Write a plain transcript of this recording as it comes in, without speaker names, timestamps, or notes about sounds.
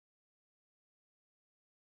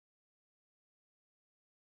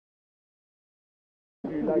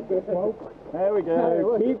There we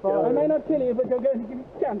go. Keep going. I may not kill you, but you're going to give you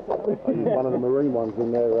cancer. One of the marine ones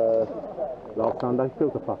in there last Sunday.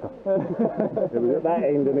 Killed the fucker. It was at that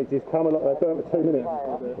end and it just come along. They burnt for 2 minutes.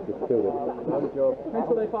 It just killed it. Good job.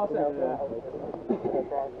 Until they pass out.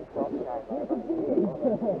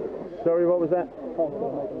 Sorry, what was that?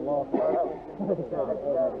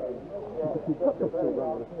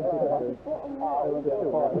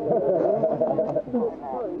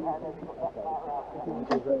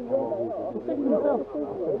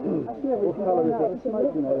 What colour is it?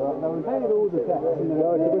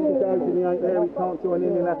 Well, if the goes and he ain't there, he can't join in,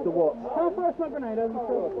 he'll have to watch. Can I throw a smoke grenade over the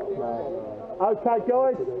field? Okay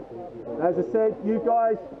guys, as I said, you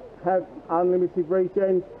guys have unlimited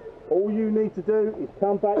regen. All you need to do is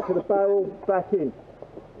come back to the barrel, back in.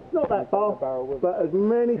 Not that far, but as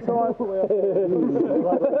many times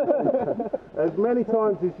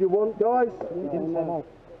as you want, guys.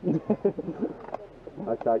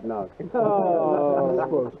 Okay, no.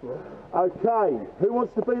 Okay, who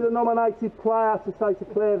wants to be the nominated player to say to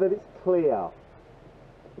Claire that it's clear?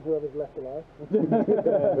 Whoever's left alive.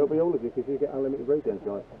 It'll be all of you because you get unlimited regen,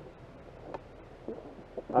 guys.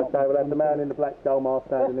 Okay, we'll have the man in the black skull mask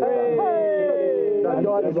standing there. So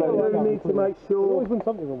guys, you do need to make sure you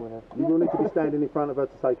will need to be standing in front of her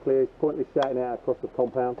to say clear. It's pointless shouting out across the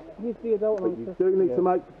compound. He's the adult But you do need to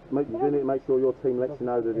make sure your team lets you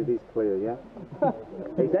know that it is clear, yeah?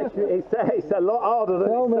 It's actually it's a lot harder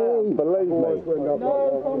than it sounds, believe me.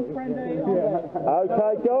 No, from friendly.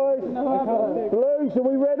 Okay guys, Blues, are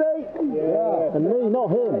we ready? Yeah. And me,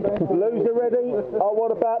 not him. Blues are ready. Oh,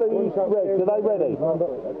 what about the Reds? Are they ready?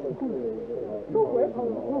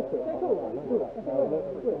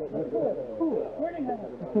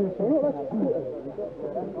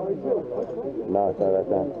 No, so that's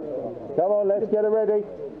done. Come on, let's get it ready.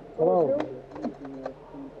 Come on.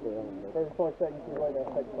 Every 5 seconds you wait there,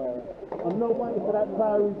 take the player out. I'm not waiting for that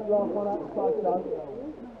player who's the last one out the side zone.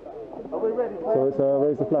 Are we ready? So it's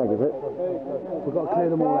raise the flag, is it? We've got to clear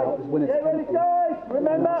them all out. Because when it's Get ready, guys!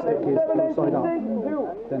 Remember, 7 side up.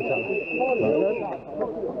 Then tell them.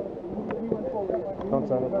 Can't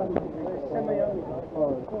say it.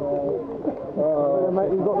 Mate,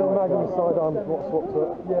 you've got the Magnum side on. What swap to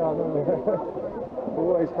it? Yeah, I know.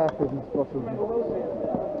 Always happens, possibly.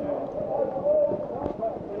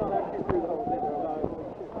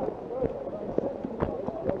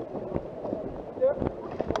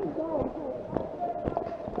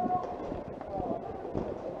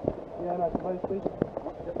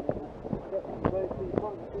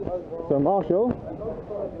 So Marshall,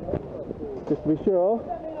 just to be sure,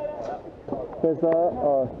 there's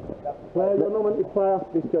Player, your nominated player,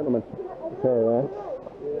 this gentleman. okay, yeah.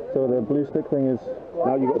 So the blue stick thing is.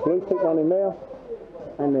 Now you've got a blue stick one in there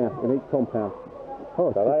and there in each compound.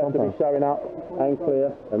 Oh, So they have to be showing up and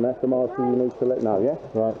clear, and that's the marker you need to let know, yeah?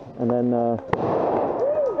 right, and then I'm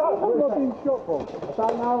not being shot for. I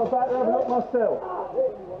don't know, I'm about to have a look myself.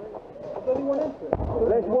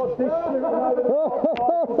 Let's watch this shooting over the top.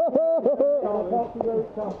 I can't see where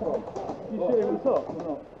it comes from. You shoot him at the top or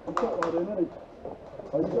not? I'm top what I'm doing,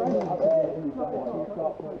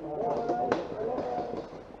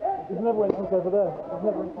 He's never went since over there. He's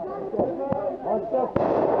never went since over there.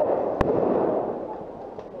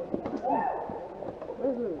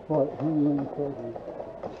 Right, who are you in crazy?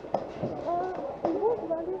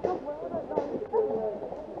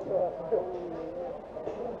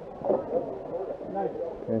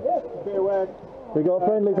 Be aware. we got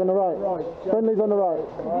friendlies on the right. Friendlies on the right. Is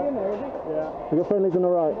he in there, is he? Yeah. We got friendlies on the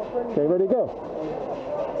right. Okay, ready, go.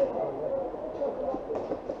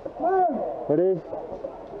 Ready?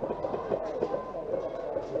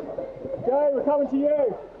 Joe, we're coming to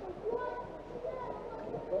you.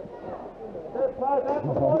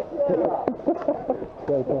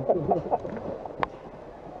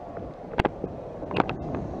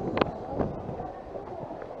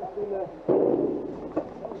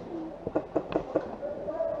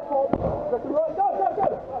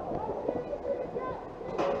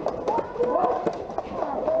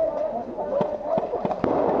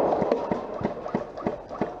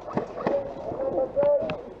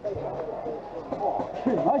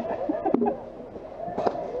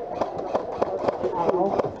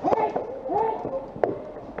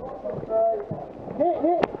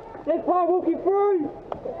 Hit! Dead player walking through!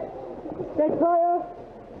 Dead player!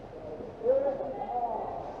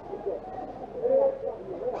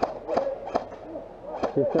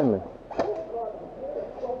 She's friendly.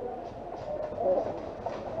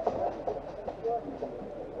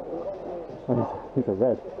 Oh, he's a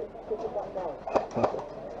red.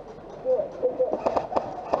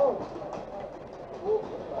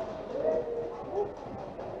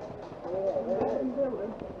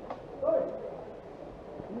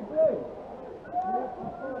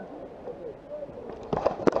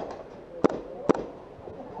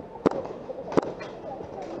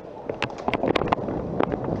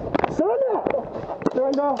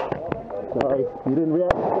 Sorry, you didn't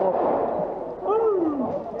react.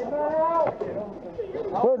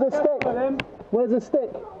 Where's the stick? Where's the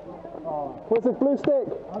stick? Where's this blue stick?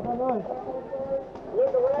 I don't know.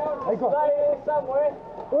 Look around. Stay here somewhere.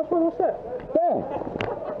 What's that? There.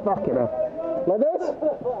 Fuck it up. Like this?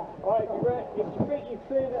 Right, you think you've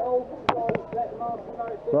cleared it all? Let the master know.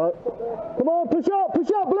 Right. Come on, push up,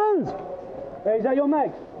 Blues! Hey, is that your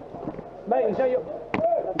mag? Mate, is that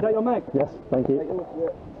your mag? Yes, thank you.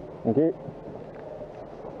 Thank you.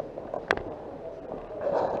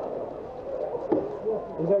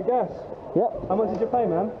 Is that gas? Yep. How much did you pay,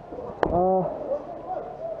 man?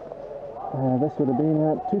 This would have been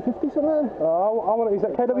at 250 something? I want. Is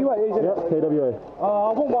that KWA? Is it? Yep, KWA.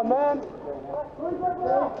 I want one, man.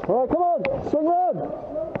 Alright, come on, swing round!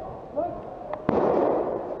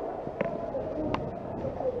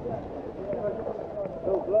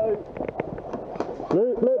 Blue.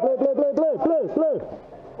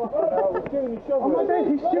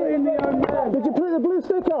 He's shooting the own man. Did you put the blue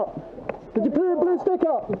stick up? Did you put the blue stick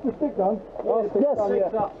up? Is the stick done? Yes.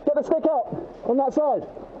 Get the stick up on that side.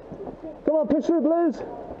 Come on, push through, Blues.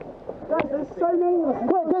 There's so many of them.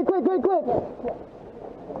 Quick.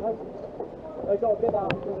 They got to get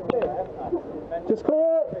out. Just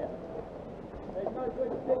clear it.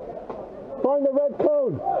 Find the red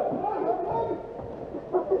cone.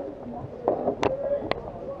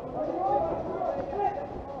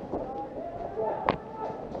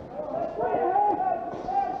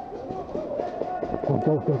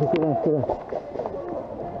 Go there.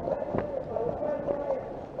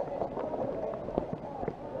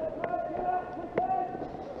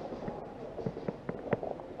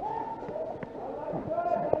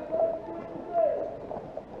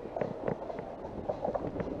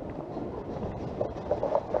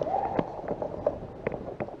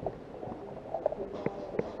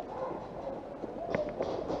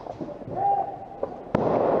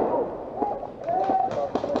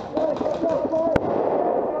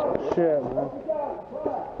 Shit, man.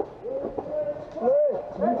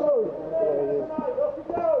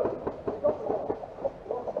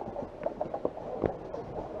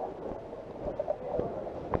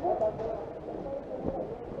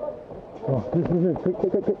 Oh,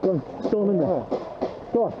 quick, go on, storm in there.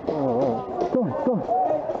 Go on.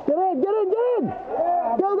 Get in!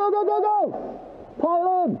 Go! Pile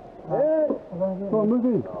in! Come on, move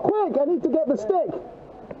in. Quick, I need to get the stick!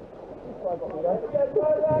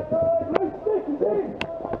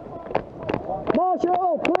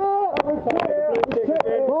 Marshall, clear!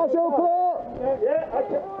 Marshall, clear!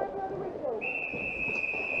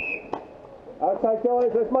 Okay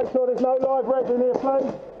guys, let's make sure there's no live red in here,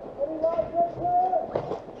 please.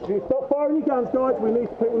 You stop firing your guns, guys. People need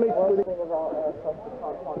to.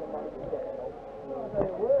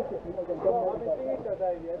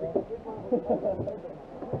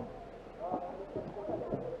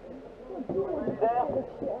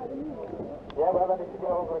 Yeah, we're ready to go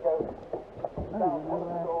over again.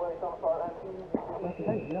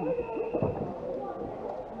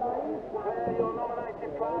 Your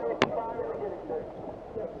nominated player is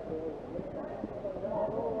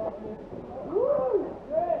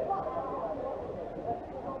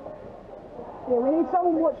Yeah, we need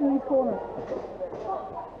someone watching these corners.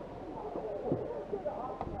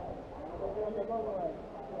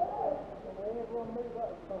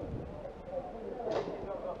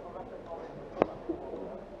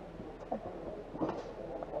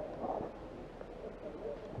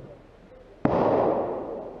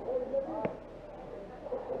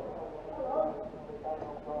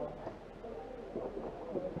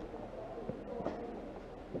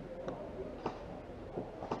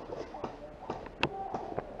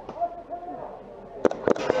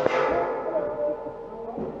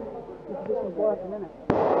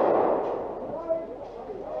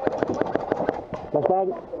 That's bad.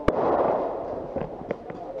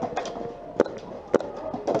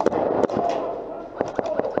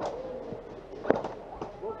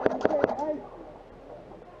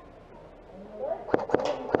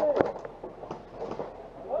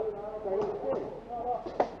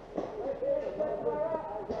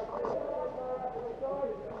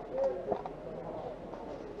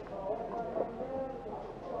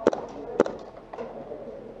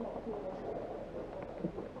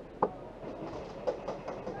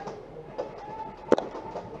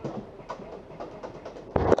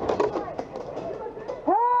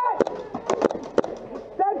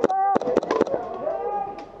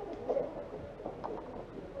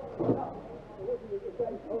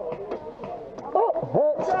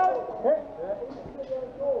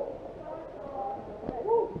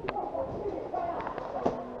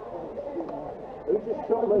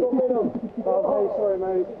 Oh, sorry,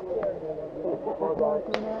 mate.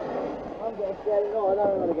 I'm getting scared. No, I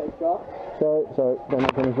don't want to get shot. Sorry, they're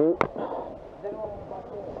not coming through.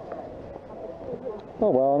 Oh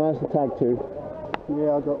well, I managed to tag two.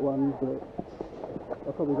 Yeah, I got one, but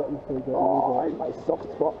I probably got mistake. Oh, my soft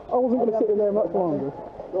spot. I wasn't going to sit in there much longer.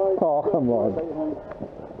 Oh, come on.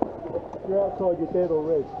 You're outside, you're dead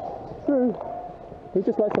already. True. He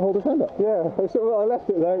just likes to hold his hand up. Yeah, I left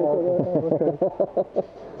it there. Okay.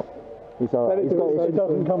 He's alright. He's got issues. It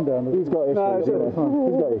doesn't come down. He's got issues. No, it's yeah. fine.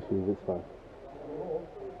 He's got issues. It's fine.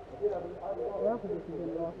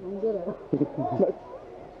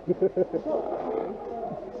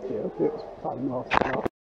 Yeah, it's fine.